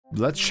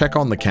let's check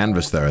on the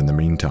canvas there in the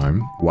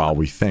meantime, while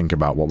we think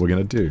about what we're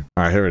gonna do.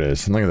 All right, here it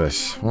is. Look at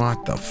this.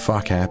 What the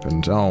fuck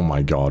happened? Oh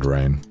my god,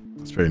 Rain.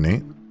 That's pretty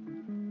neat.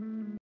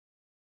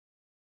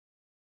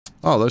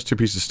 Oh, those two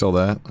pieces still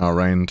there. Oh,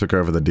 Rain took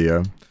over the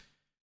Dio.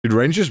 Dude,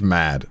 Rain's just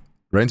mad.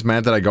 Rain's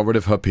mad that I got rid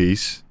of her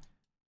piece.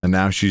 And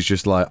now she's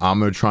just like, I'm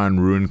gonna try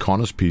and ruin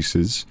Connor's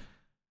pieces.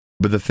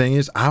 But the thing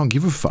is, I don't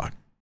give a fuck.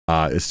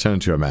 It's turned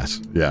into a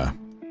mess. Yeah.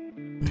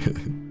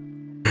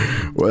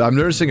 Well, I'm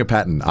noticing a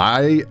pattern.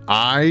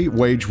 I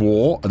wage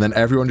war, and then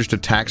everyone just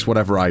attacks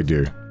whatever I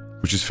do.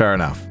 Which is fair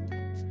enough.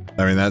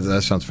 I mean,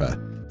 that sounds fair.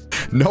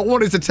 No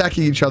one is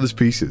attacking each other's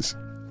pieces.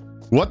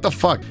 What the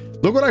fuck?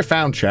 Look what I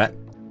found, chat.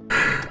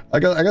 I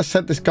got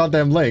sent this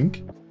goddamn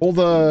link. All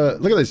the...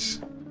 Look at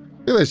this.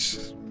 Look at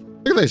this.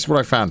 Look at this, what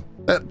I found.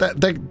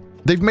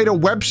 They've made a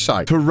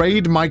website to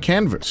raid my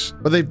canvas.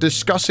 Where they're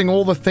discussing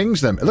all the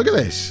things them. Look at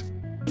this.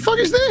 What the fuck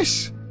is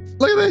this?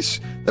 Look at this.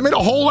 They made a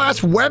whole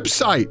ass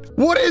website.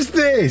 What is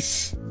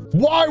this?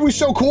 Why are we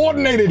so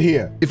coordinated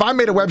here? If I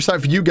made a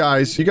website for you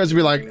guys would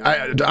be like,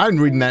 I'm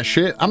reading that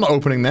shit. I'm not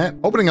opening that.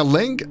 Opening a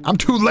link? I'm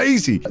too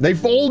lazy.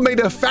 They've all made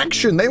a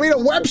faction. They made a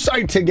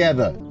website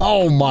together.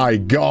 Oh my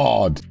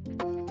god.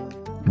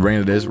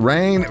 Rain it is.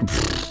 Rain.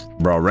 Pfft,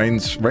 bro,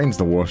 Rain's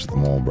the worst of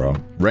them all, bro.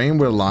 Rain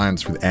will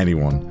alliance with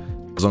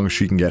anyone as long as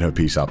she can get her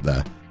piece up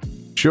there.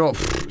 Sure,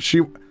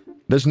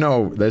 there's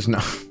no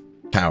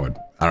coward.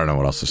 I don't know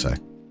what else to say.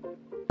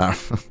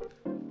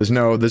 There's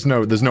no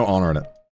honor in it.